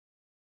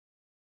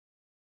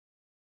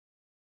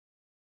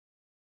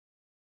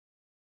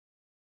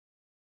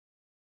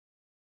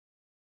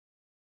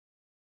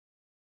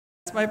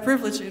It's my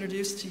privilege to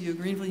introduce to you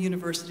Greenville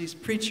University's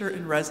preacher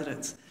in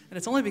residence. And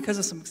it's only because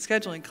of some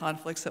scheduling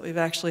conflicts that we've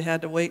actually had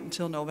to wait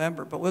until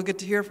November. But we'll get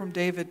to hear from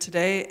David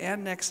today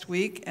and next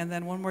week, and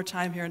then one more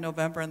time here in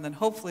November, and then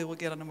hopefully we'll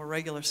get on a more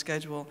regular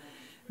schedule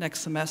next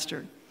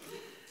semester.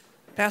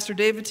 Pastor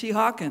David T.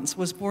 Hawkins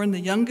was born the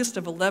youngest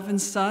of 11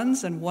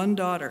 sons and one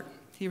daughter.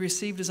 He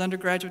received his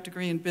undergraduate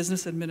degree in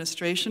business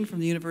administration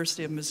from the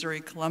University of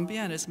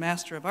Missouri-Columbia and his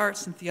Master of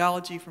Arts in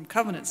Theology from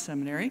Covenant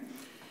Seminary.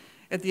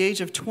 At the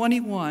age of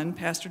 21,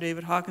 Pastor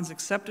David Hawkins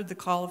accepted the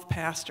call of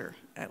pastor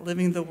at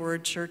Living the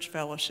Word Church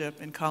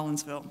Fellowship in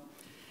Collinsville.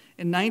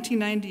 In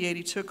 1998,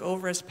 he took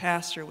over as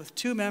pastor with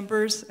 2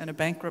 members and a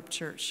bankrupt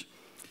church.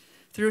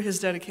 Through his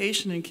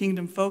dedication and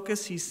kingdom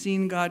focus, he's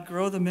seen God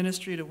grow the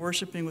ministry to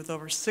worshiping with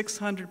over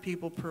 600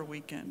 people per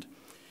weekend.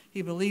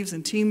 He believes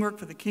in teamwork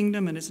for the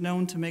kingdom and is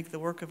known to make the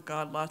work of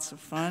God lots of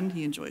fun.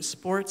 He enjoys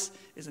sports,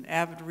 is an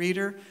avid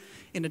reader.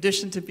 In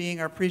addition to being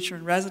our preacher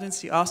in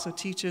residence, he also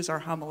teaches our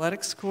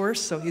homiletics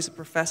course, so he's a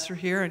professor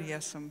here, and he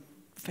has some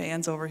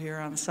fans over here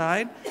on the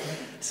side.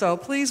 So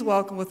please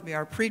welcome with me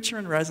our preacher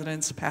in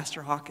residence,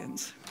 Pastor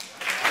Hawkins.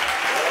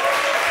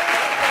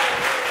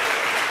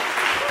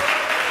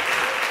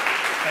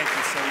 Thank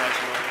you so much,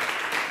 Lord.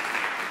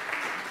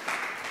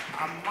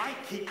 I might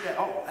keep that.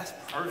 Oh, that's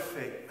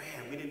perfect.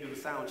 Man, we didn't do the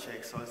sound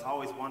check, so it's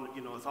always one,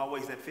 it's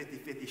always that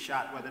 50-50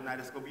 shot whether or not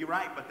it's going to be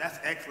right, but that's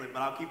excellent.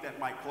 But I'll keep that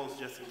mic close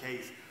just in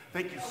case.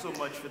 Thank you so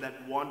much for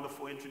that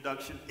wonderful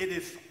introduction. It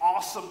is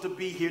awesome to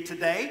be here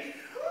today.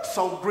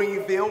 So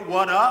Greenville,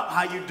 what up?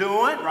 How you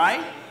doing,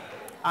 right?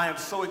 I am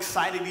so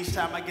excited each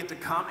time I get to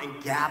come and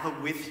gather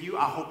with you.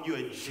 I hope you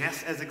are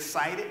just as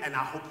excited, and I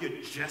hope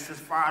you're just as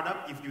fired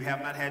up. If you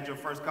have not had your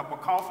first cup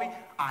of coffee,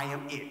 I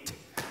am it,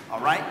 all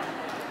right?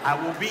 I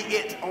will be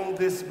it on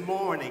this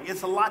morning.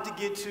 It's a lot to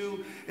get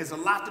to. It's a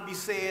lot to be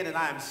said, and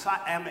I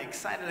am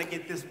excited to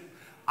get this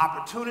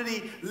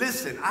opportunity.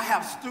 Listen, I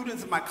have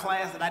students in my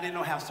class that I didn't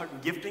know have certain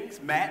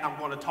giftings. Matt, I'm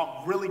going to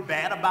talk really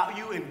bad about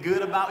you and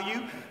good about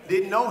you.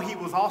 Didn't know he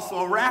was also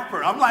a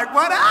rapper. I'm like,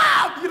 what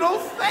up? You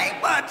don't say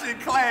much in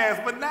class,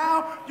 but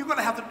now you're going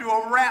to have to do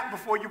a rap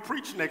before you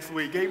preach next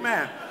week.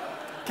 Amen.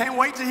 Can't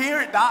wait to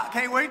hear it, Doc.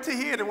 Can't wait to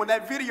hear it. And when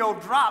that video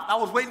dropped, I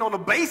was waiting on the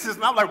basis,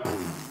 and I'm like,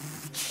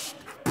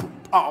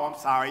 oh, I'm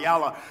sorry.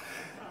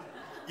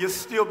 You're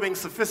still being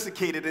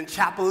sophisticated in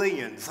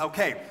chapelians.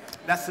 Okay.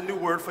 That's the new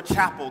word for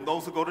chapel,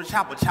 those who go to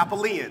chapel,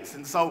 chapelians.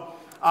 And so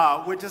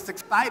we're just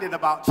excited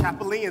about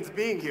chapelians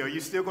being here. You're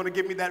still going to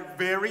give me that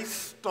very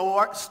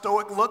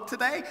stoic look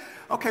today?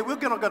 Okay, we're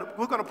going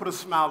to put a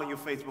smile on your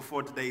face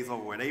before today's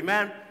over with.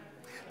 Amen?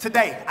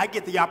 Today, I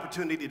get the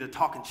opportunity to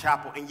talk in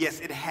chapel. And yes,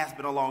 it has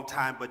been a long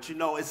time, but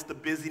it's the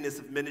busyness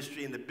of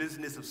ministry and the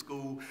busyness of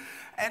school.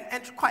 And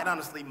quite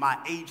honestly, my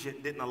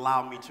agent didn't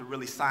allow me to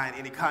really sign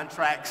any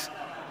contracts.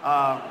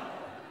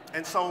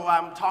 And so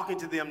I'm talking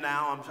to them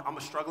now. I'm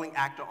a struggling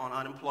actor on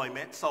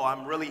unemployment, so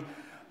I'm really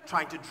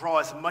trying to draw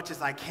as much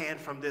as I can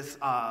from this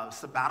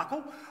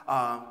sabbatical,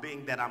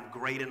 being that I'm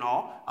great and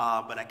all,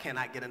 but I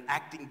cannot get an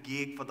acting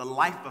gig for the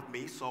life of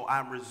me, so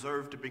I'm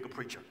reserved to being a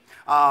preacher.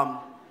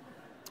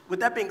 With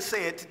that being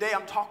said, today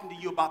I'm talking to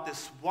you about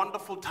this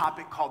wonderful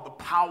topic called the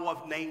power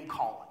of name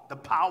calling. The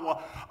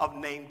power of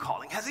name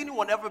calling. Has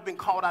anyone ever been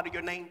called out of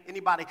your name?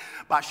 Anybody?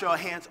 By show of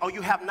hands? Oh,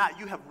 you have not.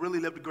 You have really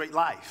lived a great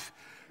life.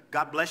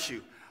 God bless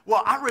you.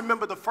 Well, I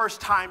remember the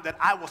first time that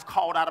I was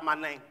called out of my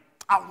name.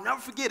 I'll never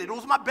forget it. It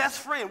was my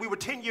best friend. We were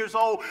 10 years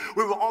old.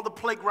 We were on the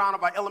playground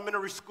of our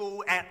elementary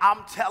school, and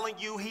I'm telling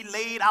you, he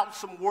laid out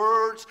some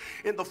words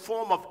in the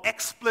form of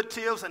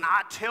expletives, and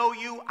I tell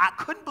you, I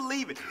couldn't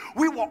believe it.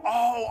 We were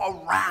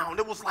all around.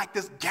 It was like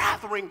this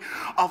gathering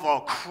of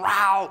a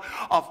crowd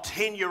of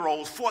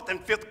 10-year-olds, 4th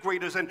and 5th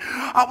graders, and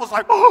I was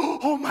like,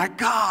 oh my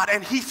God.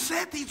 And he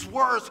said these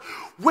words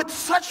with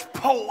such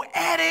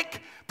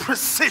poetic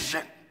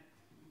precision.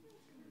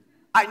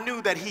 I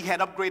knew that he had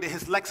upgraded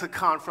his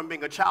lexicon from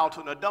being a child to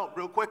an adult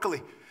real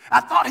quickly. I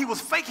thought he was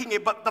faking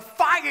it, but the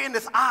fire in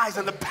his eyes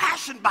and the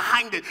passion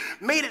behind it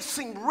made it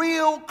seem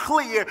real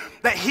clear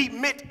that he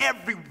meant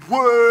every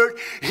word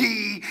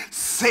he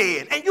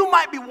said. And you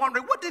might be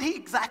wondering, what did he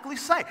exactly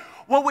say?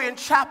 Well, we're in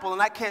chapel, and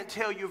I can't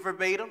tell you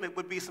verbatim. It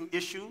would be some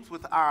issues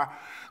with our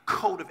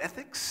code of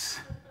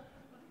ethics.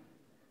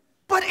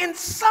 But in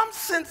some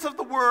sense of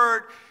the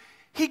word,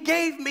 he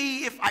gave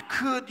me, if I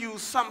could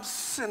use some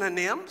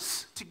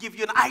synonyms to give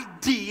you an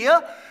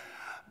idea,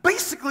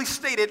 basically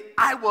stated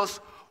I was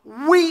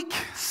weak,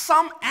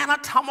 some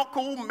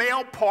anatomical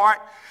male part,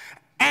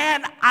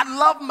 and I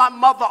love my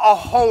mother a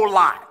whole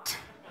lot.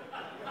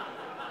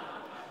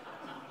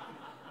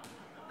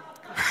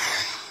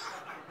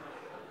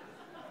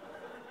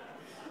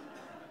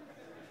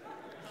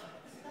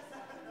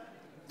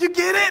 You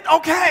get it?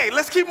 Okay,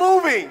 let's keep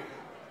moving.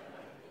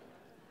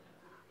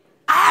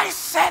 I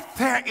sat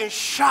there in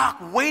shock,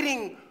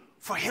 waiting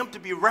for him to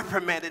be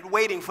reprimanded,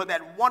 waiting for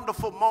that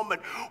wonderful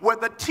moment where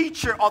the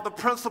teacher or the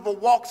principal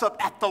walks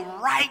up at the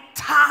right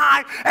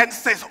time and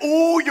says,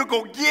 oh, you're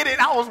going to get it.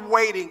 I was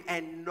waiting,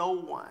 and no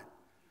one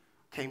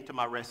came to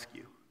my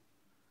rescue.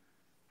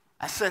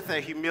 I sat there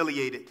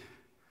humiliated,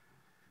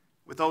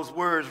 with those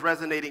words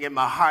resonating in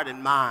my heart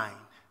and mind.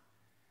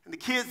 And the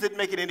kids didn't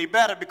make it any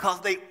better because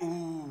they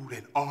oohed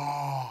and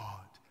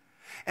awed.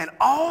 And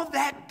all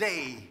that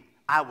day,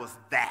 I was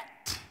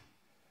that.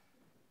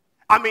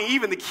 I mean,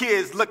 even the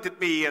kids looked at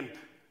me and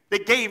they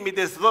gave me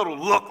this little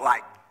look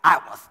like I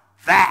was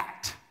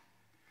that.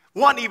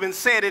 One even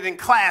said it in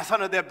class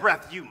under their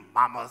breath, "You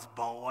mama's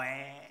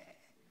boy."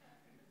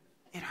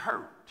 It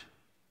hurt.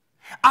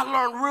 I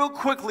learned real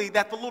quickly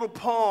that the little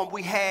poem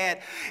we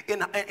had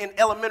in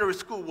elementary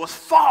school was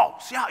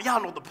false.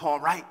 Y'all know the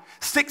poem, right?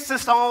 Sticks and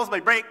stones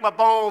may break my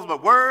bones,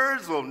 but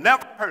words will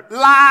never hurt.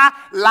 Lie,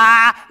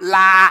 lie,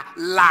 lie,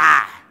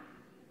 lie.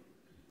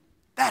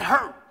 That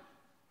hurt.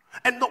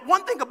 And the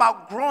one thing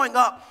about growing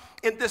up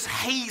in this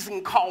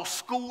hazing called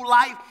school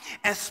life,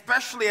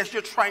 especially as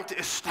you're trying to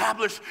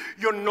establish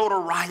your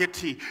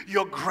notoriety,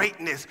 your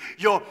greatness,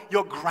 your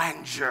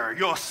grandeur,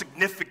 your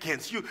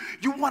significance, you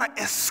want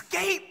to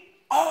escape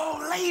all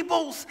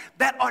labels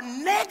that are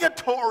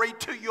negatory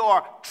to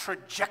your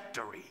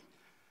trajectory.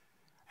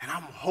 And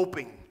I'm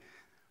hoping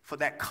for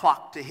that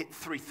clock to hit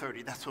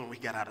 3:30. That's when we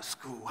got out of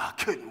school. I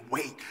couldn't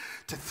wait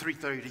to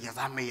 3:30 as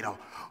I made a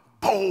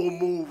bold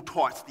move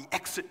towards the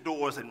exit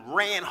doors and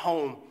ran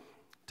home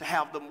to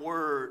have them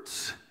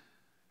words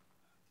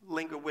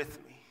linger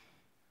with me.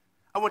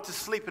 I went to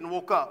sleep and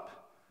woke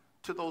up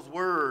to those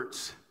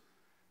words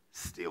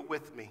still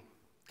with me.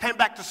 Came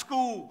back to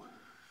school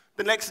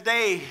the next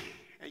day,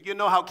 and you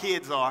know how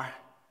kids are.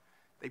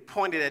 They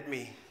pointed at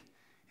me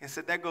and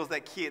said, "There goes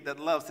that kid that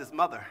loves his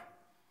mother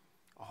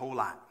a whole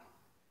lot."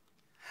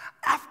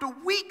 After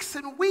weeks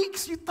and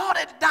weeks, you thought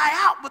it'd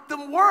die out, but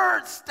them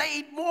words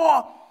stayed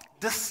more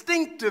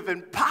distinctive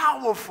and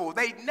powerful.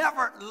 They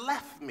never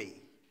left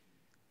me.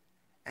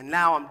 And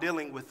now I'm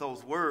dealing with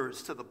those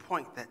words to the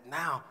point that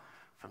now,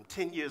 from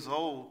 10 years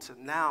old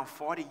to now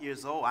 40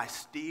 years old, I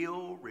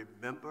still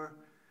remember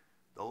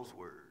those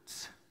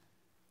words.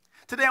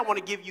 Today I want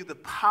to give you the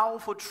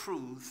powerful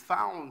truths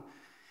found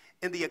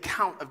in the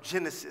account of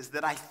Genesis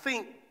that I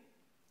think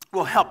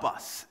will help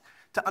us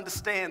to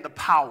understand the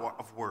power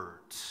of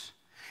words.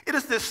 It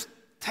is this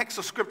text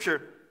of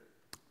scripture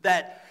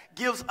that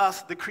gives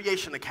us the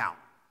creation account.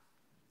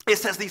 It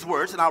says these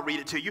words, and I'll read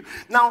it to you.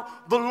 "Now,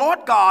 the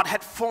Lord God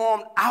had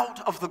formed out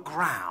of the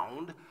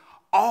ground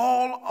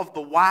all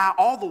the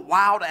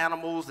wild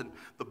animals and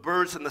the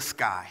birds in the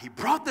sky. He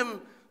brought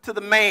them to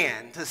the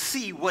man to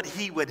see what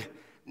he would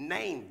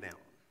name them.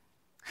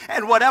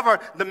 And whatever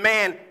the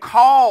man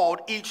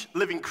called each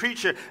living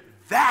creature,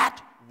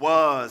 that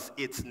was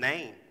its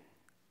name.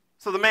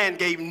 So the man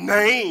gave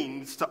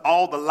names to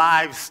all the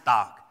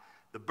livestock,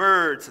 the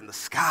birds in the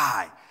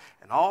sky,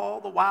 and all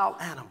the wild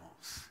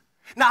animals.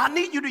 Now, I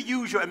need you to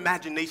use your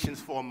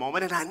imaginations for a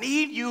moment, and I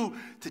need you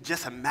to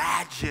just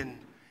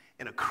imagine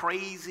in a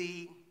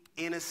crazy,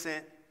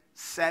 innocent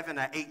 7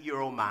 or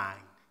 8-year-old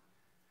mind,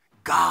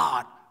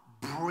 God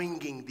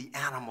bringing the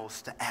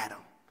animals to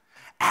Adam.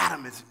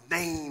 Adam is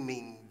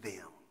naming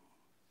them.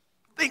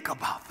 Think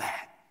about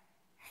that.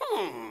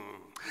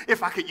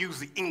 If I could use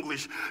the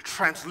English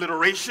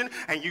transliteration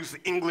and use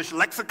the English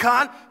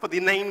lexicon for the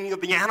naming of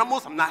the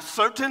animals, I'm not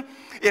certain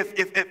if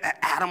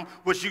Adam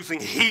was using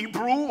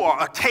Hebrew or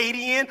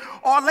Akkadian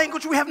or a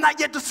language we have not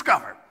yet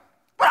discovered.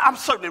 But I'm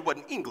certain it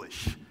wasn't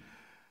English.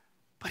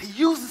 But he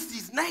uses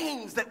these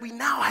names that we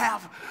now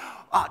have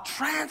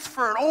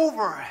transferred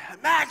over.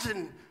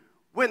 Imagine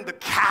when the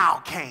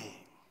cow came.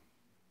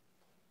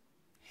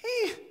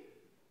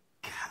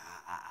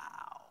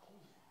 Cow.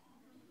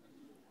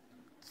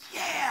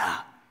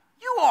 Yeah.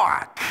 You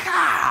are a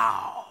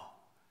cow.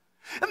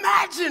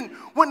 Imagine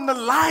when the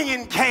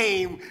lion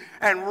came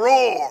and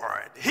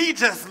roared. He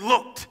just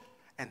looked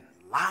and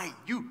lied.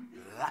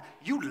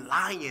 You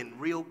lying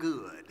real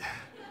good.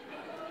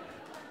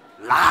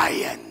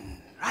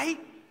 Lion, right?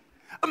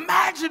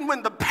 Imagine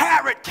when the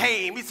parrot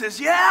came. He says,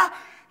 "Yeah,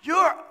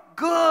 you're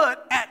good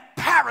at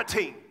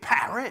parroting."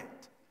 Parrot.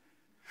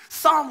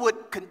 Some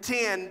would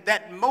contend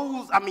that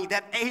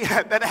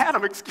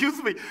Adam,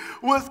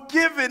 was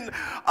given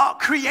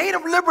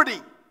creative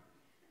liberty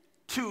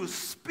to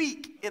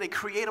speak in a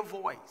creative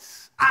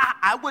voice.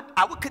 I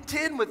would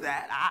contend with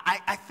that.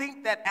 I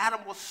think that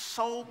Adam was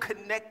so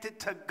connected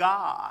to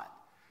God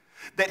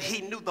that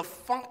he knew the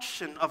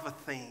function of a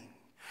thing,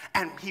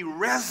 and he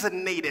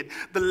resonated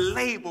the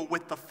label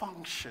with the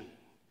function.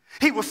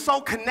 He was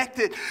so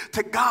connected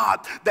to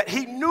God that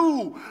he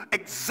knew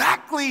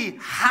exactly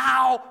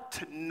how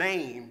to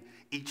name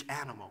each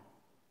animal.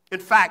 In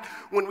fact,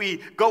 when we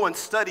go and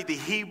study the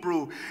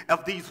Hebrew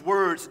of these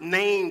words,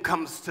 name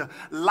comes to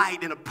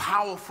light in a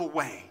powerful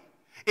way.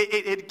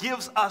 It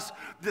gives us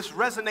this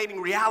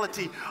resonating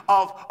reality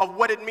of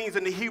what it means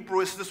in the Hebrew.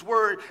 It's this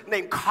word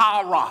named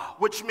kara,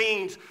 which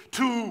means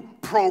to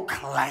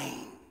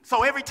proclaim.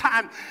 So every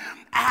time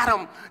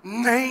Adam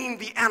named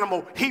the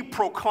animal, he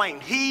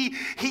proclaimed. He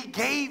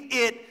gave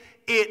it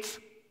its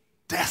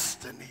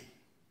destiny.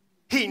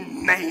 He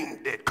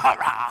named it.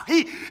 Kara.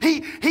 He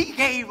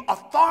gave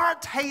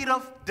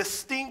authoritative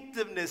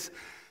distinctiveness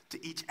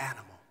to each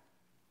animal.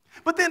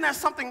 But then there's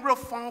something real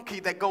funky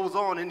that goes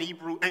on in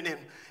Hebrew and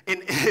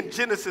in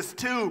Genesis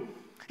 2.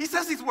 He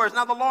says these words,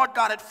 now the Lord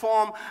God had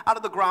formed out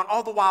of the ground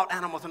all the wild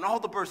animals and all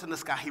the birds in the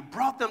sky. He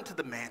brought them to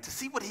the man to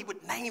see what he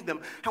would name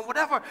them and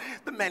whatever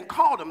the man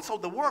called them. So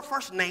the word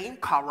first name,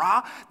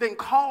 kara, then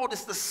called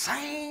is the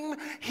same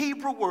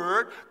Hebrew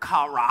word,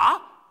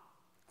 kara.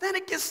 Then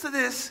it gets to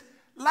this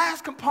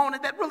last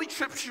component that really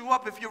trips you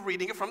up if you're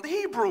reading it from the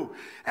Hebrew.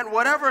 And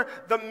whatever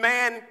the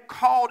man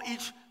called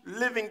each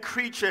living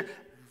creature,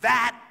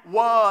 that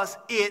was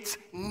its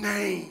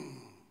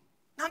name.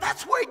 Now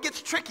that's where it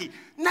gets tricky.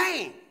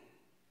 Name.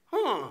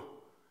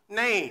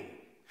 Name.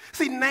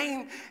 See,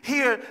 name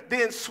here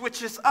then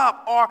switches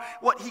up, or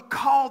what he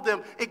called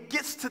them, it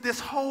gets to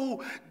this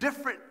whole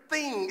different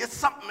thing. It's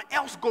something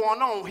else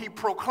going on. He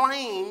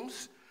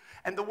proclaims,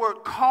 and the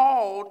word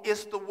called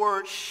is the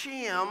word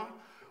shem,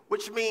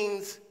 which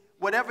means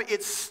whatever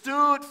it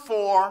stood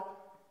for,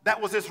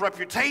 that was its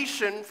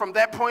reputation from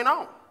that point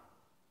on.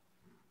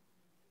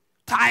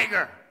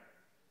 Tiger,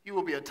 you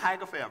will be a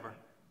tiger forever.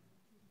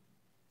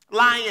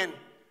 Lion,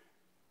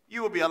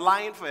 you will be a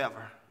lion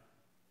forever.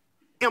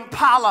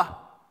 Impala,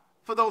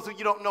 for those of you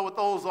who don't know what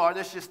those are,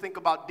 let's just think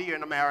about deer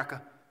in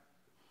America.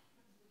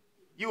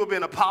 You will be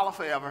an impala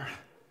forever.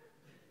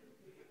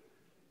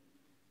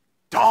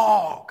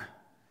 Dog.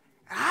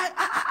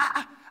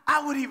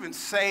 I would even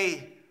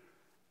say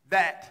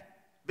that,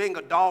 being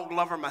a dog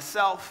lover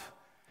myself,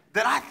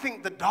 that I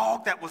think the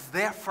dog that was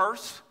there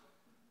first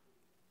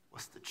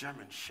was the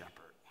German Shepherd.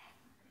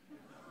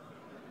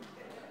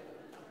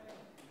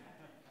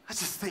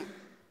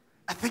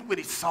 I think when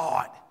he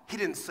saw it, he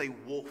didn't say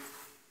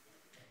wolf.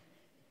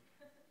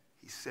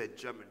 He said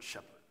German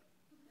Shepherd.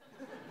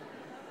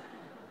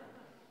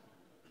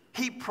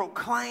 He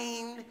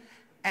proclaimed,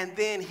 and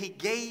then he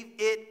gave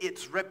it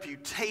its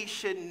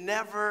reputation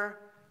never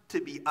to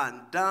be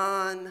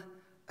undone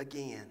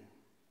again.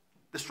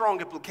 The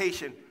strong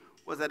implication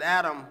was that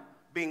Adam,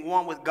 being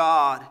one with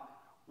God,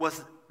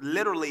 was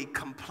literally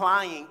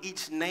complying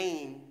each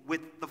name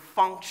with the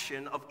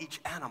function of each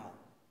animal.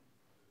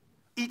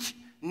 Each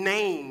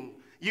name,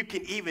 you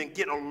can even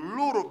get a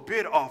little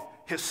bit of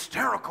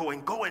hysterical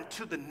and go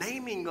into the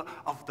naming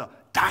of the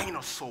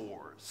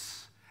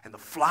dinosaurs and the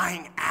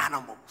flying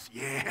animals.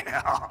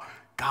 Yeah,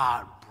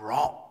 God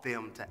brought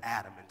them to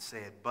Adam and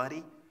said,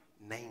 buddy,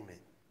 name it.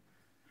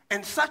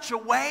 In such a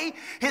way,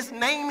 his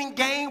naming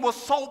game was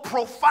so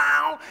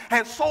profound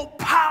and so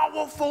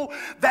powerful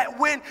that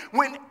when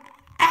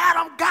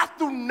Adam got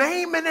through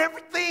naming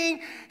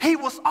everything, he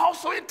was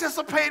also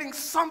anticipating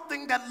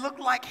something that looked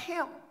like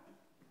him.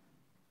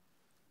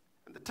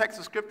 And the text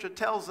of Scripture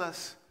tells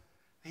us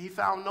that he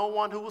found no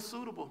one who was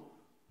suitable.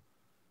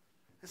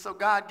 And so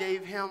God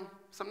gave him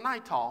some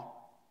Nitol,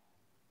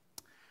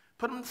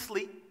 put him to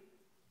sleep,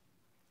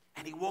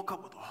 and he woke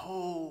up with a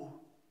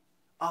whole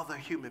other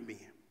human being.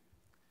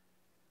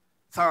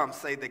 Some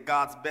say that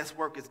God's best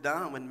work is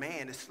done when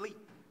man is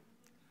asleep.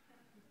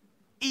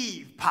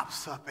 Eve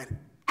pops up and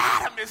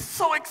Adam is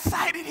so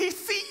excited. He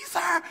sees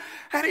her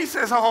and he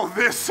says, oh,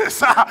 this is,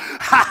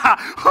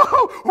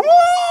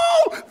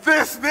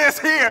 this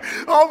here.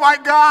 Oh my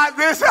God,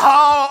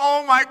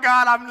 oh my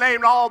God, I've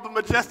named all the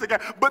majestic.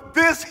 But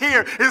this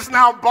here is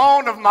now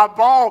bone of my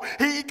bone.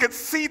 He could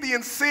see the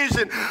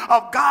incision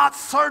of God's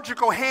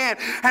surgical hand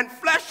and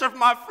flesh of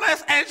my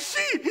flesh. And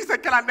he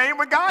said, can I name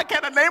her, God?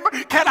 Can I name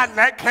her? Can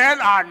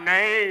I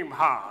name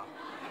her?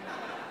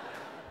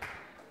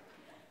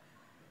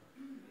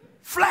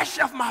 Flesh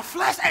of my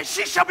flesh, and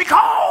she shall be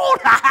called.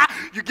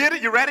 You get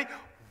it? You ready?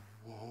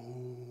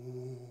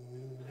 Whoa.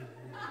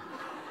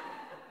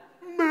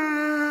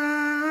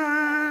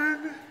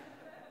 Man.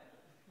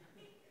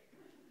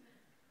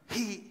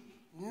 He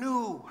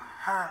knew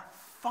her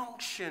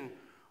function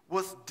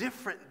was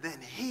different than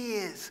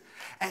his,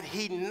 and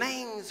he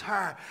names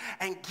her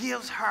and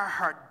gives her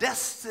her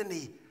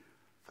destiny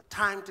for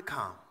time to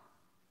come.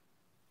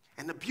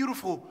 And the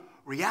beautiful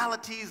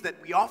realities that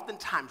we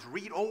oftentimes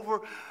read over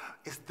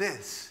is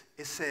this.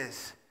 It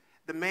says,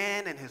 the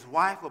man and his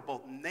wife were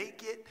both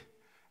naked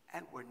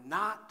and were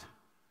not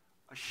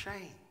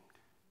ashamed.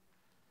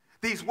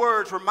 These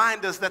words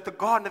remind us that the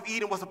Garden of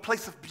Eden was a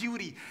place of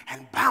beauty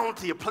and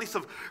bounty, a place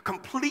of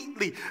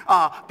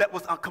that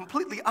was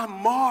completely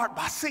unmarred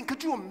by sin.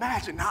 Could you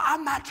imagine? Now,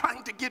 I'm not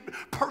trying to get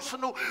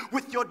personal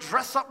with your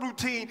dress-up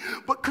routine,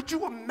 but could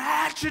you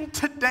imagine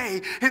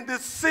today in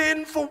this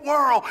sinful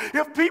world,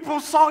 if people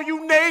saw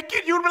you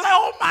naked, you'd be like,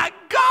 oh my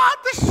God,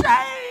 the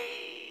shame.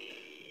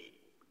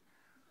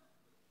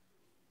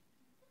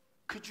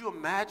 Could you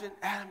imagine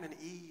Adam and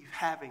Eve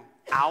having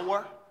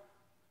our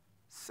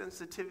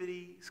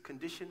sensitivities,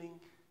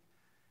 conditioning,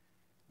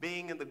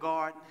 being in the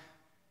garden,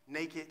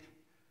 naked?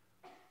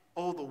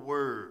 Oh, the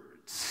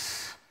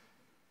words.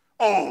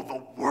 Oh,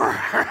 the words.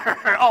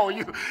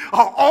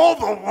 Oh,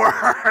 the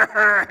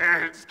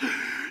words.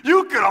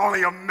 You can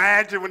only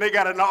imagine when they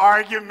got in an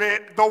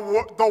argument,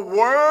 the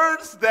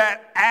words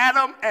that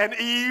Adam and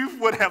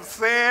Eve would have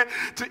said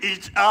to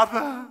each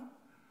other.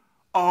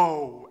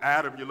 Oh,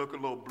 Adam, you look a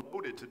little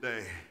bloated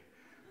today.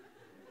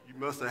 You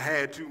must have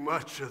had too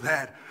much of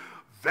that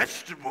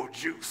vegetable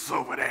juice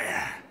over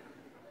there.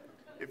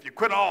 If you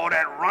quit all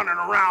that running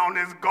around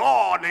this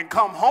garden and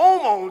come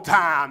home on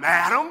time,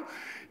 Adam,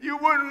 you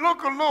wouldn't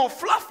look a little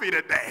fluffy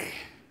today.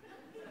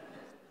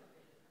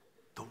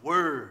 The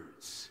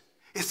words,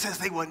 it says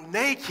they were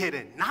naked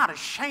and not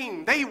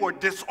ashamed. They were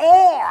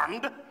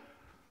disarmed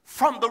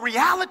from the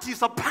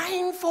realities of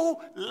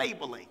painful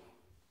labeling.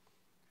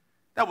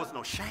 There was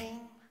no shame.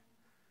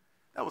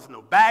 There was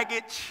no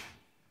baggage.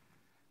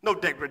 No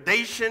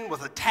degradation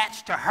was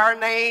attached to her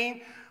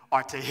name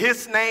or to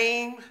his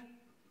name.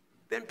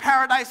 Then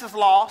paradise is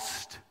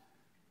lost.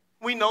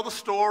 We know the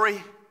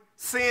story.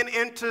 Sin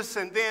enters,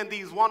 and then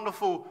these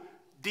wonderful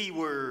D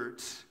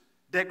words.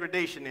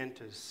 Degradation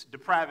enters,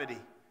 depravity,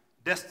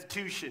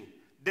 destitution,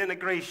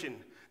 denigration,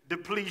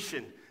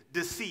 depletion,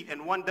 deceit,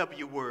 and one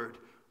W word,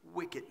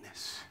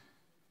 wickedness.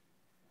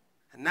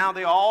 And now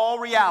they're all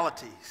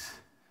realities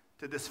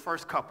to this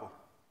first couple.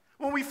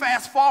 When we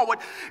fast forward,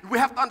 we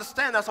have to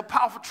understand there's a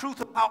powerful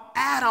truth about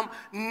Adam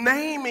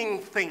naming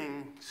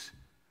things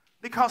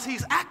because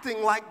he's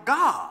acting like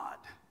God.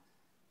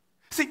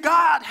 See,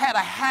 God had a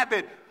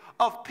habit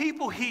of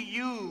people he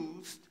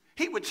used,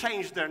 he would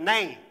change their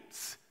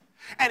names.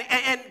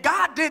 And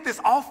God did this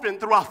often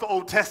throughout the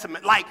Old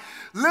Testament. Like,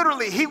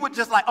 literally, he would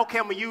just like, okay,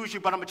 I'm going to use you,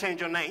 but I'm going to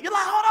change your name. You're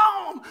like,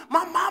 hold on,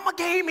 my mama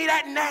gave me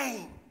that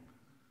name.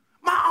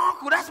 My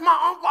uncle, that's my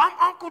uncle.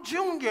 I'm Uncle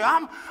Junior.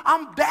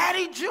 I'm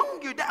Daddy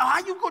Junior. How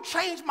you going to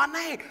change my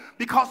name?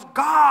 Because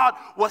God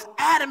was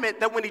adamant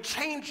that when he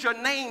changed your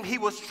name, he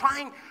was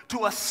trying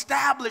to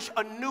establish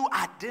a new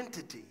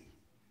identity.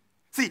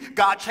 See,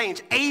 God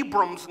changed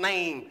Abram's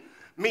name,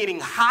 meaning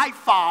high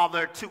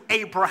father, to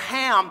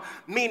Abraham,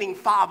 meaning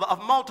father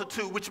of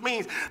multitude, which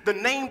means the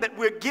name that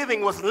we're giving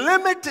was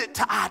limited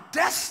to our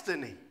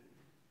destiny.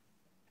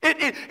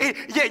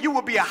 Yeah, you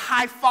will be a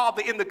high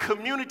father in the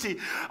community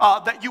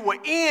that you were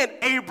in,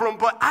 Abram,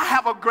 but I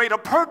have a greater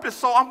purpose,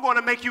 so I'm going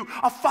to make you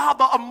a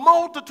father of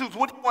multitudes.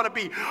 What do you want to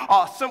be,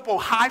 a simple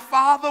high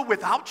father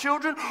without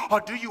children,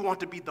 or do you want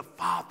to be the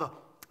father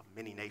of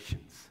many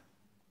nations?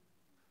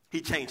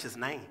 He changed his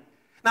name.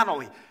 Not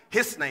only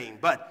his name,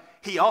 but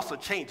he also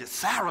changes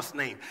Sarah's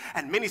name.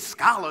 And many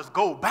scholars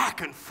go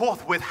back and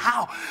forth with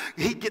how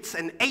he gets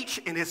an H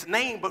in his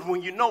name. But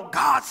when you know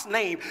God's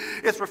name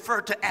is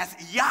referred to as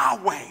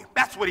Yahweh,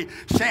 that's what he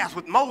shares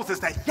with Moses,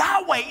 that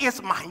Yahweh is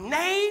my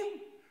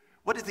name.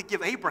 What does he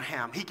give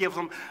Abraham? He gives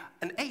him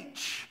an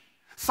H.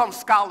 Some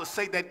scholars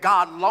say that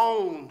God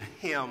loaned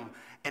him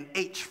an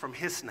H from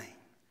his name.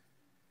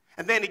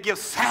 And then he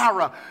gives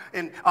Sarah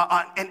an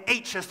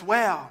H as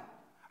well.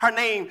 Her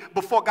name,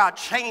 before God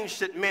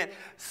changed it, meant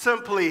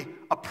simply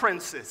a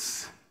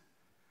princess.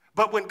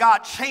 But when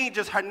God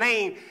changes her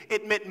name,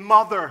 it meant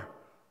mother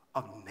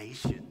of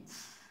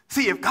nations.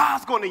 See, if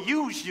God's going to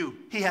use you,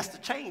 he has to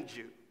change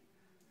you.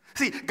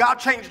 See, God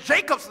changed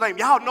Jacob's name.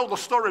 Y'all know the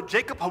story of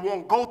Jacob. I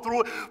won't go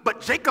through it. But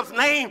Jacob's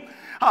name,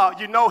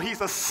 you know, he's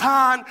a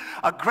son,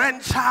 a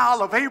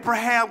grandchild of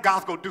Abraham.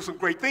 God's going to do some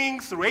great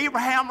things through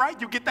Abraham, right?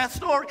 You get that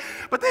story?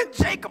 But then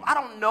Jacob,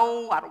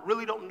 I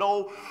really don't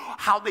know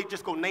how they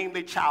just go name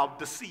their child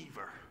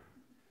Deceiver.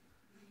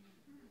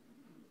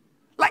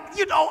 Like,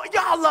 you know,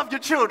 y'all love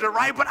your children,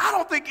 right? But I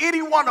don't think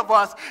any one of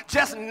us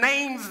just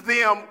names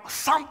them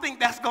something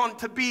that's going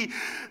to be,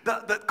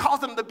 cause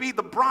them to be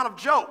the brunt of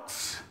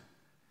jokes.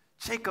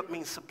 Jacob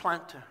means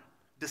supplanter,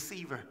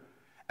 deceiver.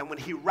 And when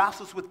he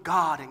wrestles with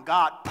God and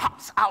God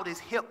pops out his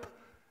hip,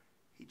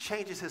 he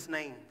changes his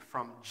name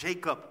from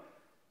Jacob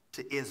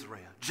to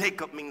Israel.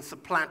 Jacob means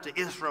supplanter,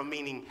 Israel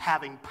meaning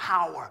having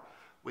power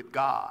with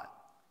God.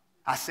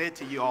 I said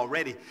to you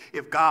already,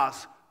 if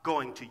God's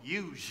going to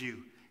use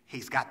you,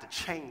 he's got to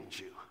change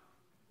you.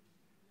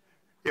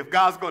 If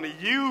God's going to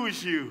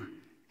use you,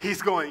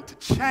 he's going to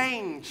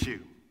change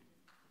you.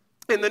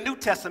 In the New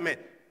Testament,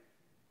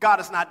 God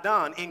is not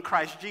done in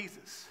Christ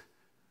Jesus.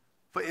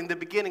 For in the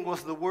beginning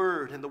was the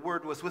Word, and the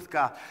Word was with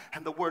God,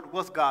 and the Word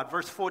was God.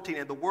 Verse 14,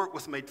 and the Word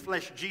was made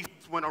flesh. Jesus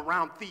went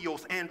around,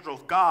 theos,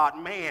 andros, God,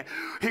 man.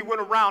 He went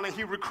around and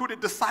he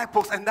recruited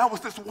disciples, and there was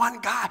this one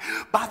guy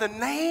by the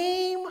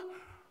name of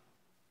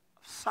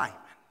Simon.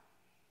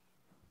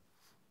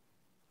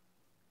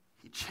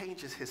 He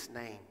changes his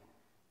name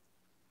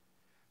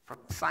from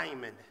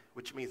Simon,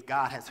 which means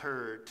God has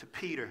heard, to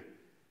Peter,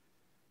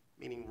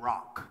 meaning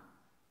rock.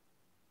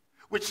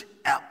 Which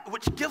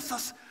gives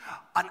us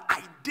an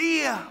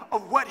idea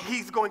of what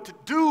he's going to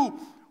do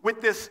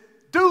with this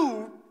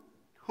dude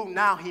who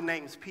now he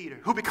names Peter,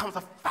 who becomes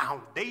a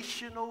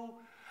foundational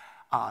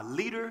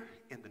leader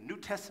in the New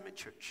Testament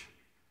church.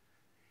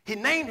 He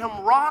named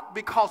him Rock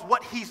because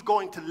what he's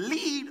going to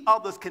lead,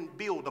 others can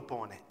build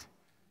upon it.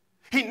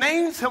 He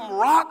names him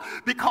Rock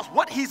because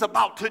what he's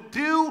about to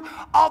do,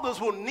 others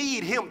will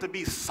need him to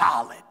be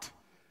solid.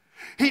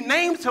 He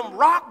names him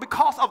rock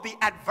because of the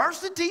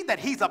adversity that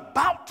he's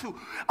about to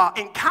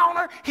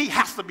encounter. He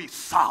has to be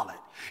solid.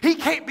 He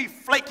can't be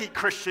flaky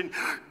Christian.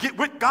 Get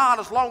with God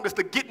as long as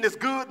the getting is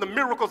good, the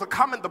miracles are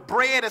coming, the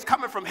bread is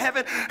coming from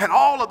heaven, and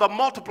all of the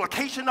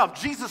multiplication of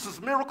Jesus'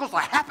 miracles are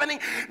happening.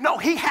 No,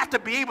 he had to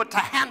be able to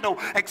handle,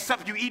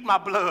 except you eat my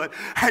blood,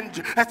 and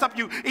except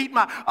you eat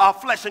my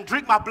flesh and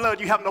drink my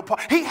blood, you have no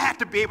part. He had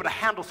to be able to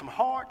handle some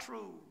hard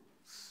truths.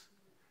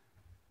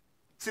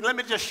 See, let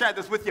me just share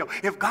this with you.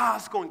 If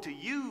God's going to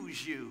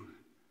use you,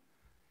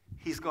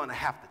 he's going to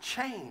have to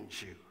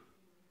change you.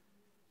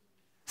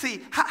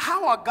 See,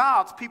 how are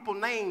God's people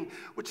named?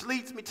 Which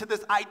leads me to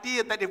this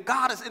idea that if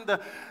God is in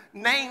the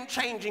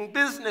name-changing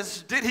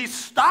business, did he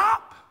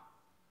stop?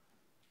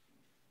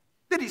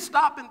 Did he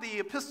stop in the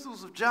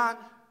epistles of John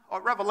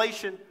or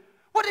Revelation?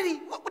 What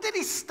did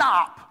he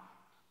stop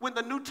when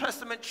the New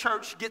Testament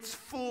church gets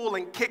full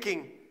and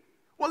kicking?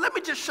 Well, let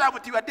me just share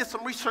with you, I did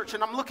some research,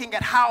 and I'm looking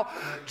at how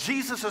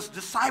Jesus'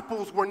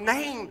 disciples were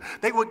named.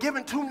 They were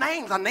given two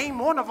names. I named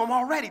one of them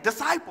already,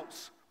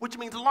 disciples, which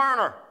means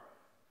learner,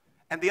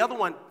 and the other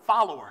one,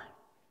 follower.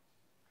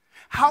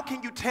 How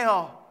can you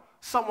tell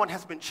someone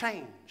has been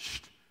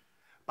changed?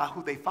 By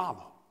who they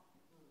follow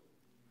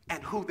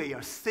and who they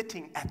are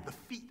sitting at the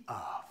feet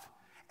of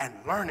and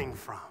learning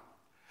from.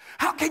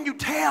 How can you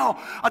tell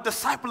a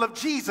disciple of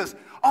Jesus,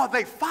 are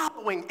they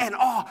following and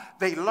are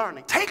they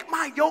learning? Take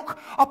my yoke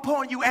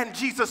upon you, and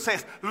Jesus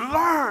says,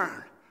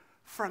 learn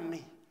from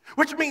me.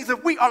 Which means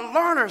if we are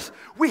learners,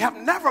 we have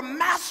never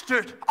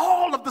mastered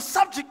all of the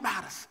subject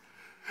matters.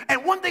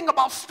 And one thing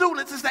about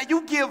students is that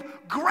you give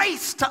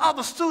grace to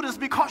other students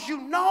because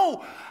you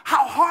know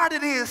how hard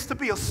it is to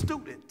be a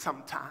student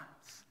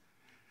sometimes.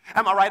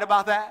 Am I right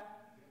about that?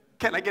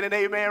 Can I get an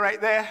amen right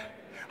there?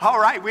 All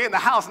right, we're in the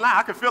house now.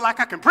 I can feel like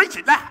I can preach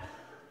it now.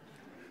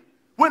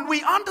 When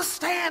we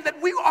understand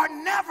that we are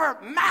never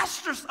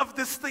masters of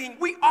this thing,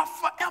 we are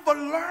forever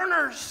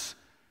learners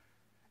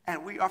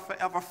and we are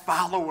forever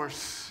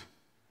followers.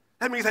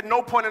 That means at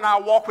no point in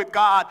our walk with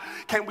God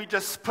can we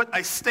just put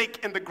a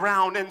stake in the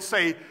ground and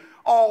say,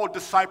 all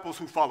disciples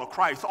who follow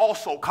Christ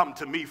also come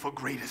to me for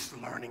greatest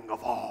learning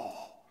of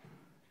all.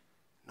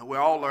 No, we're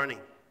all learning.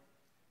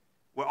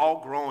 We're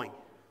all growing.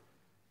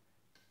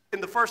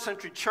 In the first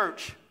century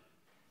church,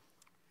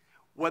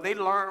 what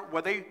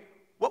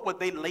were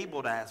they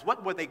labeled as?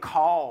 What were they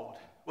called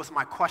was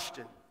my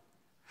question.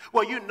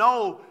 Well, you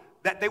know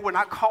that they were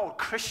not called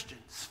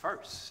Christians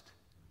first.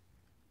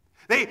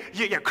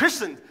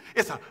 Christian,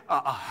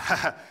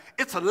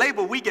 it's a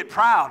label we get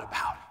proud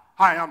about.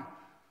 I am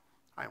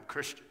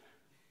Christian.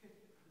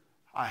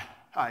 I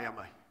am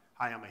a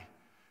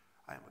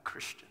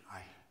Christian.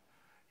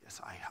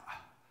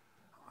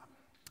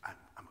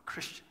 I'm a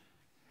Christian.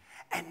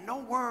 And no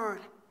word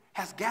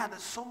has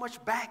gathered so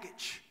much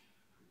baggage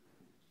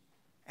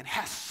and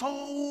has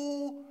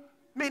so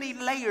many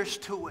layers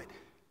to it.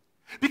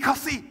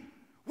 Because, see,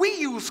 we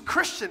use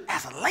Christian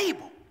as a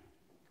label,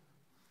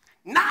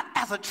 not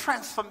as a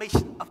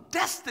transformation of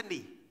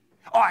destiny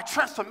or a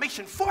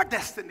transformation for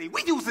destiny.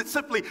 We use it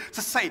simply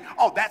to say,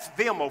 oh, that's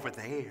them over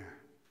there.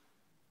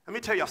 Let me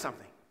tell y'all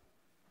something.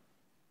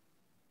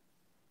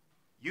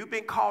 You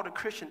being called a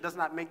Christian does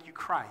not make you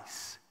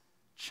Christ,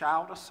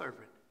 child or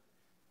servant,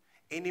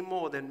 any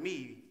more than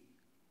me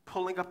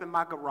pulling up in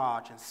my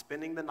garage and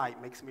spending the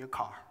night makes me a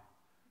car.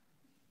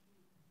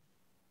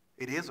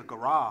 It is a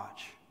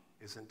garage,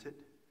 isn't it?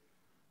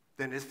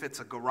 Then if it's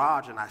a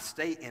garage and I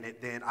stay in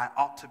it, then I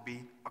ought to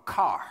be a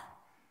car.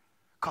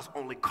 Because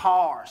only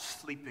cars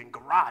sleep in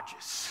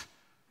garages.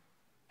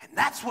 And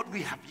that's what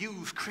we have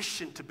used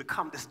Christian to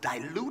become, this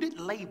diluted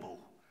label,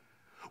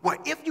 where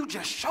if you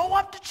just show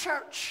up to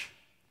church,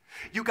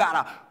 you got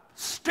a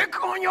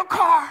sticker on your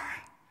car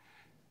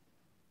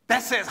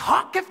that says,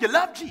 honk if you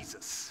love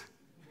Jesus.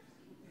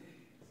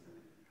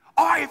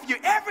 Or if you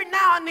every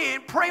now and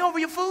then pray over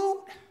your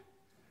food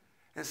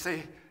and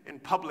say in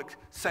public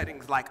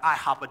settings like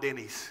IHOP or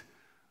Denny's,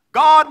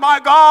 God, my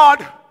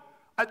God,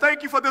 I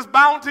thank you for this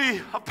bounty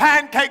of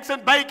pancakes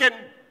and bacon.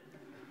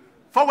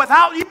 For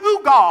without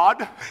you,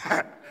 God,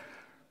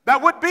 there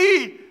would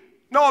be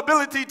no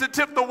ability to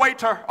tip the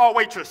waiter or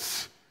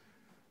waitress.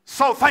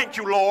 So thank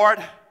you,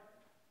 Lord.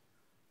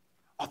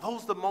 Are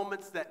those the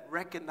moments that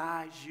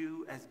recognize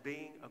you as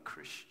being a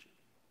Christian?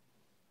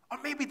 Or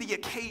maybe the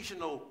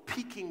occasional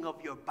peeking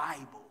of your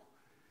Bible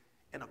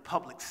in a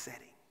public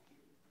setting.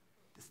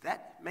 Does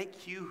that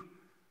make you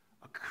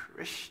a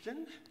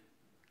Christian?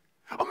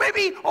 Or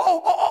maybe,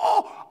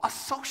 a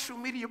social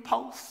media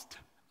post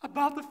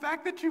about the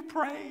fact that you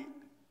prayed.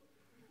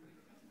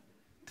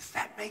 Does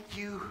that make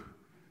you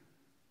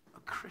a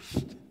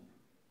Christian?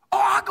 Or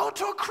I go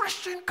to a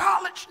Christian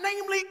college,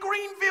 namely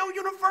Greenville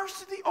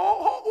University.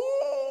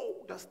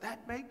 Does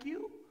that make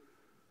you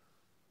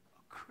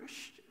a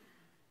Christian?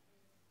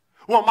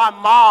 Well, my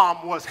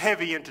mom was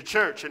heavy into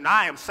church, and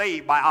I am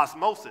saved by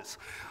osmosis.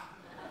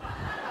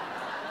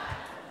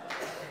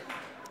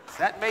 Does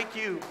that make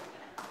you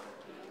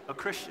a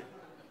Christian?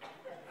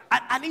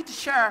 I need to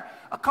share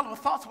a couple of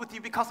thoughts with you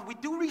because we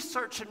do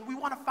research and we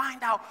want to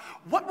find out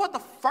what were the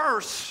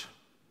first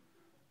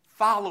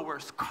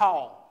followers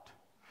called.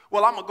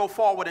 Well, I'm going to go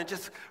forward and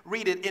just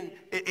read it.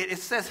 It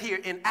says here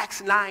in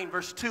Acts 9,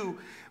 verse 2,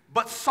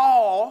 but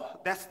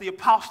Saul, that's the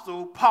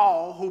apostle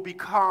Paul, who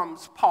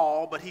becomes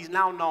Paul, but he's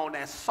now known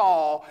as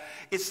Saul.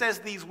 It says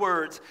these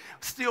words,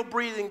 still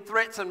breathing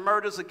threats and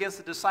murders against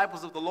the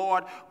disciples of the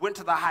Lord, went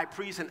to the high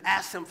priest and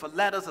asked him for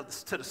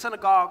letters to the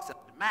synagogues at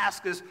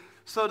Damascus,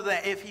 so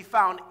that if he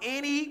found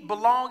any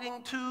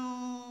belonging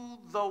to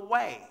the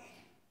way.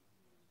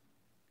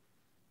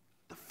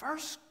 The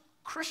first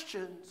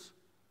Christians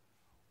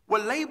were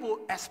labeled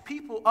as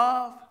people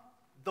of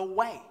the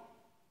way.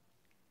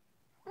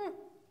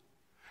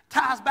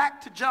 Ties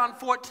back to John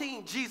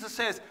 14. Jesus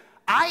says,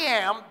 I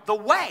am the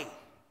way.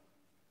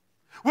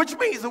 Which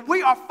means if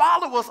we are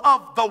followers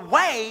of the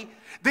way,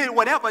 then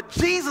whatever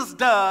Jesus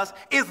does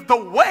is the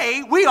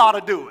way we ought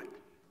to do it.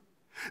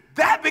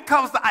 That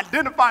becomes the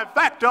identifying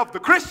factor of the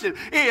Christian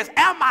is,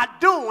 am I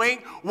doing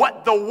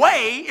what the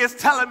way is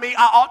telling me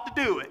I ought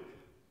to do it?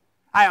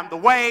 I am the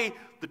way,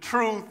 the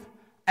truth,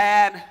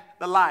 and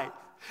the life.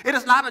 It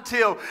is not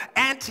until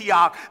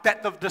Antioch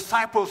that the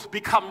disciples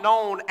become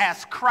known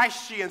as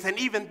Christians, and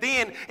even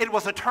then it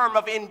was a term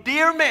of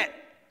endearment.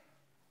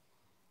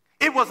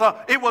 It was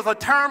a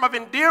term of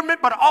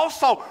endearment, but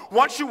also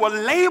once you were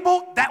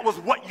labeled, that was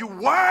what you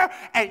were,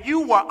 and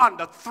you were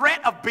under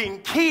threat of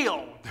being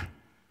killed.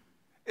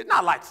 It's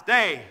not like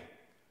today.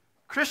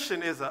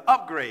 Christian is an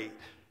upgrade.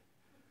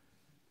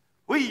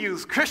 We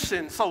use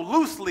Christian so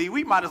loosely,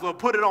 we might as well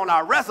put it on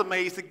our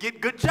resumes to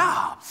get good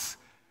jobs.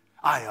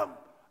 I am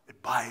a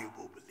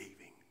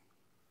Bible-believing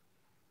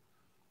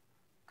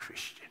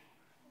Christian.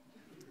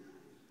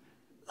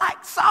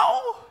 Like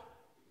so,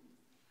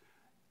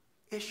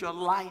 is your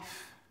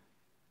life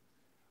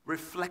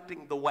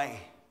reflecting the way?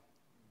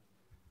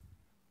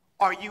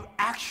 Are you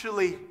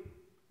actually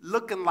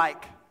looking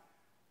like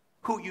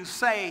who you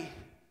say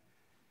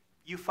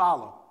you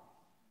follow?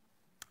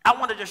 I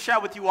wanted to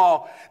share with you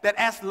all that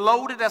as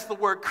loaded as the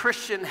word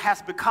Christian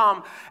has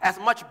become, as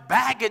much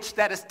baggage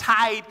that is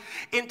tied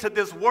into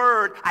this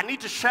word, I need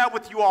to share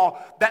with you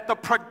all that the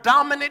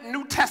predominant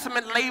New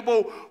Testament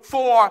label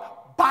for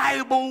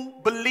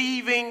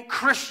Bible-believing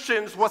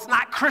Christians was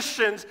not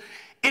Christians.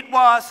 It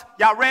was,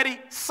 y'all ready?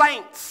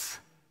 Saints.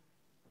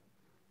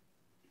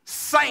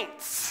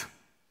 Saints.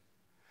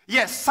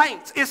 Yes,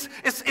 saints. It's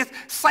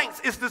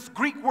saints. It's this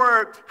Greek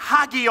word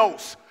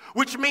hagios,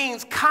 which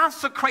means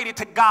consecrated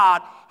to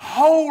God,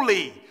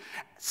 holy,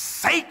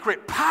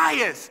 sacred,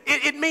 pious.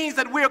 It means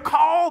that we're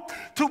called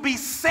to be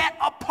set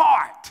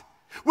apart,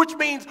 which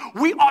means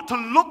we ought to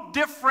look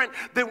different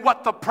than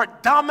what the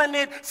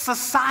predominant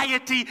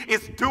society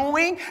is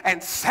doing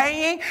and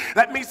saying.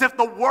 That means if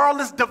the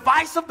world is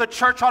divisive, the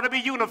church ought to be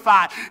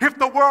unified. If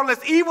the world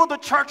is evil, the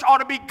church ought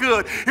to be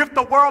good. If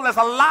the world is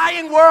a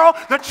lying world,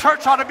 the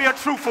church ought to be a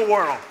truthful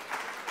world.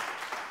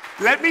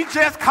 Let me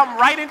just come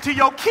right into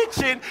your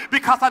kitchen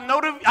because I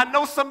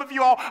know some of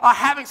you all are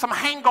having some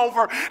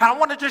hangover, and I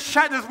want to just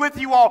share this with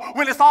you all.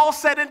 When it's all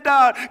said and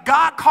done,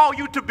 God called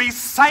you to be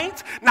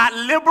saints, not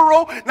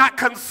liberal, not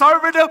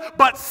conservative,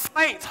 but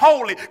saints,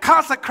 holy,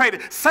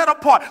 consecrated, set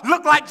apart,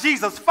 look like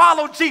Jesus,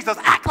 follow Jesus,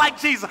 act like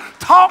Jesus,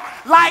 talk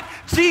like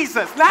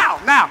Jesus.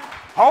 Now,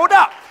 hold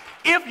up.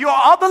 If your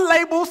other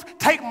labels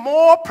take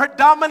more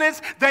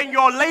predominance than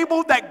your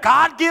label that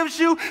God gives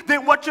you,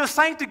 then what you're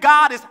saying to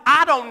God is,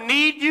 I don't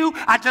need you.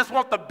 I just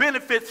want the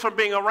benefits from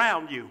being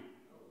around you.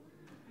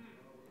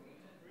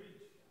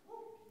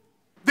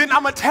 Then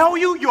I'm going to tell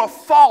you, you're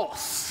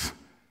false.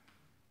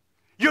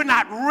 You're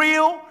not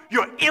real.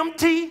 You're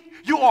empty.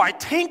 You are a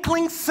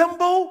tinkling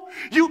cymbal.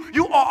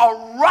 You are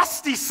a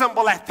rusty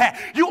cymbal at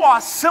that. You are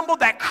a cymbal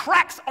that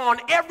cracks on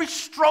every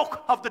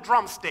stroke of the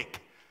drumstick.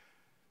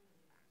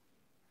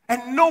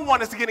 And no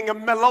one is getting a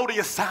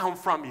melodious sound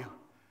from you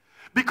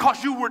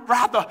because you would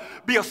rather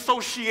be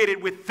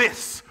associated with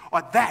this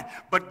or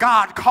that. But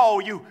God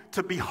called you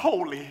to be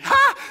holy.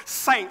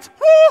 Saints,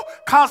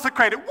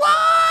 consecrated,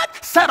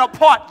 what? Set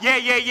apart, yeah.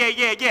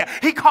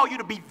 He called you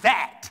to be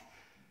that.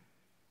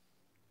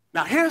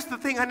 Now, here's the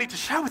thing I need to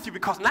share with you,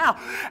 because now,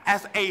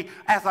 as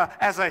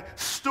a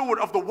steward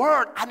of the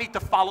word, I need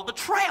to follow the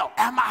trail.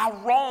 Am I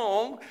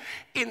wrong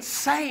in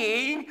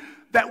saying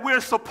that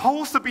we're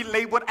supposed to be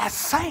labeled as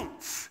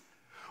saints?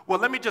 Well,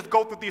 let me just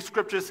go through these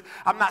scriptures.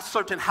 I'm not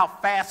certain how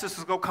fast this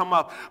is going to come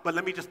up, but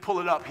let me just pull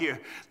it up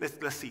here.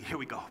 Let's see. Here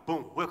we go.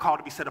 Boom. We're called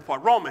to be set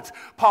apart. Romans,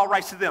 Paul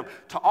writes to them,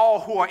 to all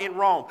who are in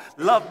Rome,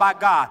 loved by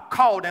God,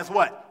 called as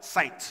what?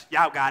 Saints.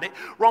 Y'all got it.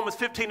 Romans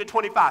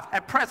 15-25.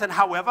 At present,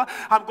 however,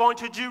 I'm going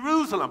to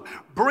Jerusalem,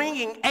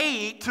 bringing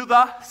aid to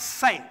the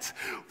saints.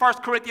 1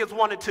 Corinthians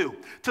 1-2.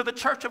 To the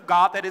church of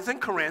God that is in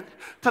Corinth,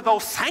 to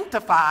those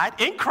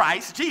sanctified in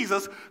Christ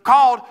Jesus,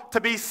 called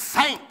to be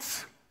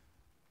saints.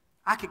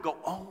 I could go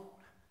on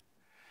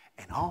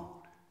and on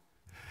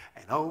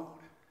and on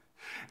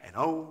and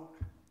on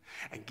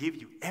and give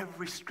you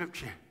every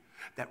scripture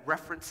that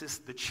references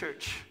the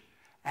church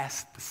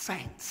as the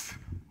saints,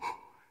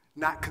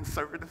 not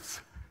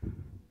conservatives,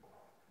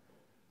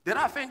 Did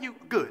I offend you?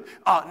 Good.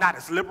 Not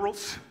as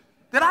liberals.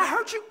 Did I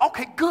hurt you?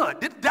 Okay, good.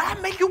 Did I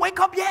make you wake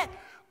up yet?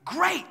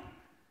 Great.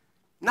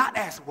 Not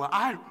as, well,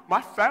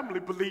 my family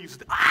believes.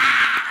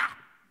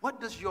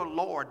 What does your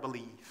Lord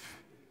believe?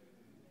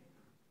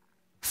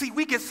 See,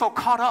 we get so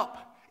caught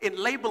up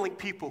in labeling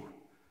people.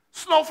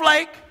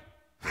 Snowflake.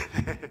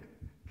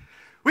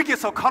 We get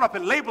so caught up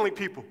in labeling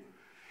people.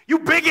 You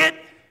bigot.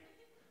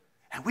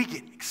 And we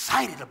get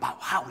excited about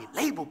how we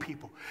label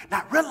people,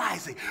 not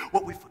realizing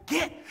what we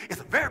forget is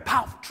a very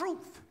powerful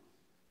truth.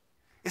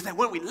 Is that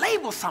when we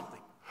label something,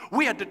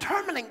 we are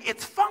determining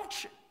its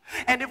function.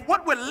 And if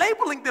what we're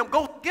labeling them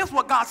goes against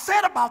what God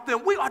said about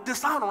them, we are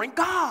dishonoring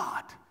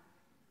God.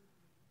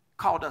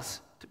 Called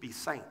us to be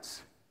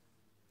saints.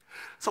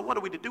 So what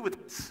are we to do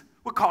with this?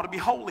 We're called to be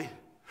holy.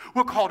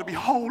 We're called to be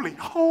holy,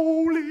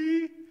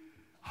 holy,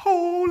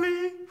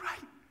 holy,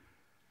 right?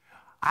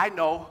 I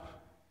know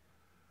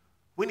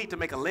we need to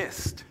make a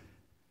list,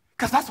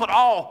 because that's what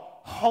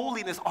all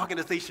holiness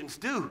organizations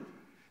do.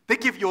 They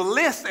give you a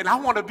list, and I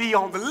want to be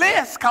on the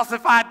list, because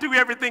if I do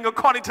everything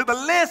according to the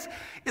list,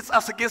 it's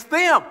us against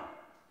them.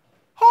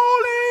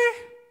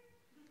 Holy.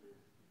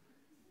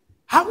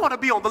 I want to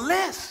be on the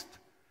list.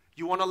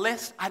 You want a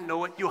list? I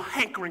know it. You're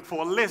hankering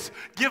for a list.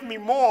 Give me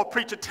more,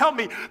 preacher. Tell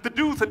me the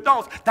do's and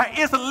don'ts. There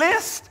is a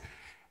list,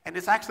 and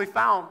it's actually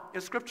found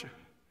in Scripture.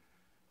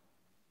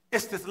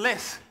 It's this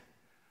list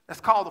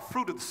that's called the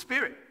fruit of the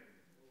Spirit.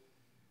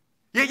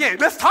 Yeah,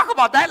 let's talk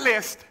about that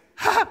list.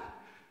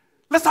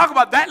 Let's talk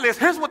about that list.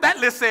 Here's what that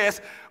list says.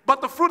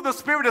 But the fruit of the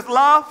Spirit is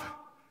love.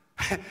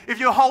 If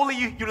you're holy,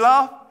 you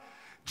love.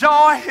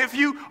 Joy, if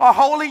you are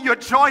holy, you're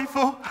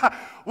joyful.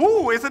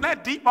 Ooh, isn't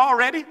that deep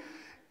already?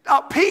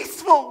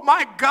 Peaceful,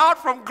 my God,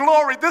 from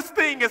glory. This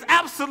thing is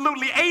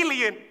absolutely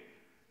alien.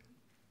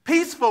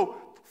 Peaceful,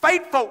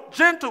 faithful,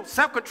 gentle,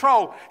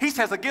 self-control. He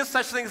says, against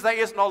such things there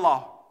is no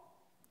law.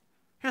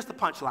 Here's the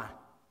punchline.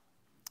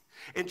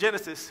 In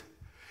Genesis,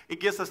 it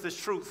gives us this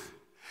truth.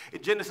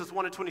 In Genesis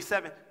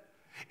 1:27,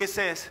 it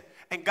says,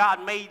 and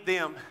God made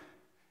them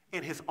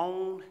in his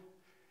own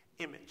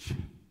image.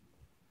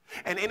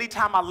 And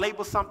anytime I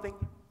label something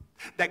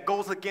that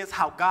goes against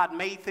how God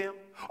made them,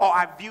 or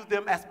I view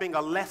them as being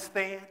a less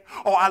than,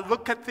 or I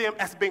look at them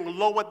as being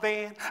lower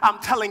than, I'm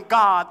telling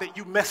God that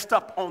you messed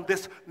up on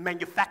this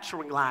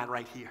manufacturing line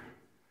right here.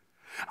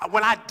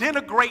 When I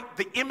denigrate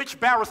the image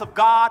bearers of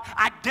God,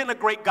 I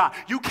denigrate God.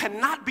 You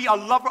cannot be a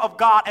lover of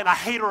God and a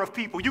hater of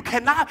people. You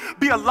cannot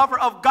be a lover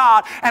of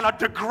God and a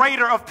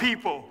degrader of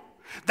people.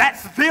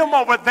 That's them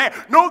over there.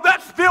 No,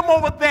 that's them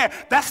over there.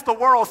 That's the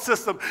world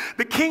system.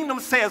 The kingdom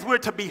says we're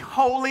to be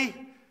holy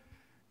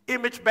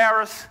image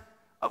bearers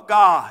of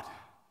God.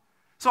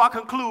 So I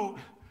conclude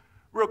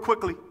real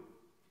quickly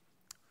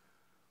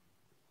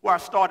where I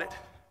started.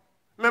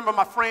 Remember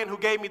my friend who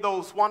gave me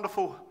those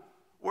wonderful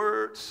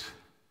words?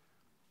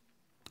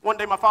 One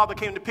day my father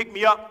came to pick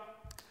me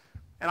up,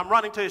 and I'm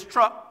running to his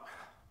truck,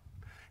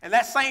 and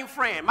that same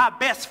friend, my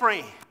best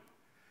friend,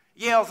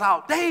 yells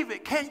out,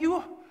 David, can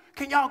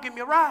y'all give me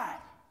a ride?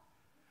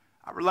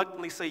 I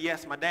reluctantly say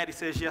yes. My daddy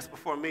says yes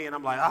before me, and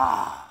I'm like,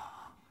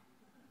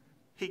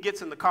 He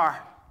gets in the car,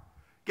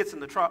 gets in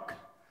the truck,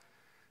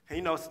 and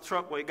you know it's a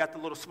truck where you got the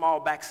little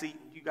small back seat.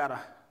 You got to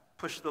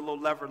push the little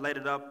lever, let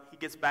it up. He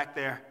gets back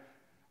there.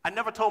 I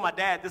never told my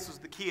dad this was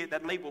the kid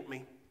that labeled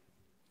me.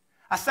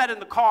 I sat in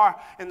the car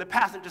in the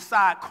passenger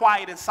side,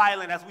 quiet and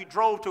silent, as we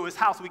drove to his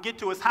house. We get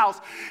to his house.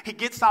 He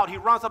gets out. He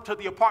runs up to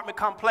the apartment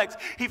complex.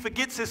 He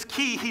forgets his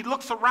key. He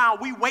looks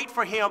around. We wait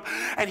for him,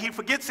 and he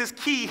forgets his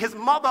key. His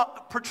mother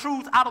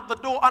protrudes out of the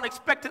door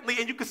unexpectedly,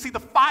 and you can see the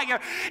fire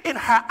in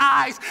her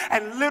eyes,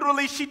 and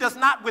literally she does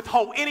not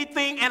withhold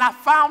anything. And I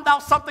found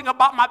out something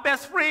about my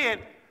best friend.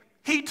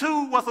 He,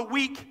 too, was a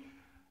weak,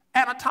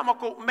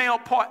 anatomical male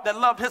part that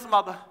loved his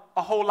mother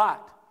a whole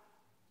lot.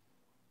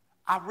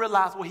 I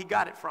realized where he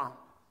got it from.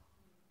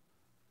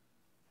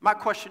 My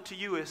question to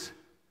you is,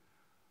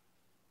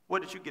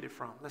 where did you get it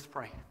from? Let's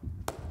pray.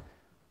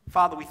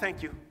 Father, we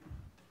thank you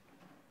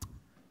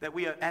that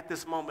we are at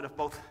this moment of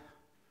both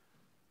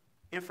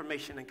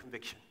information and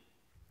conviction.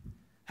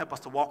 Help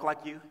us to walk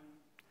like you.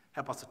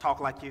 Help us to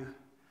talk like you.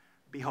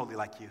 Be holy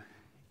like you.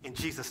 In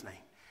Jesus' name,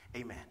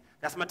 amen.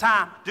 That's my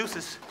time.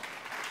 Deuces.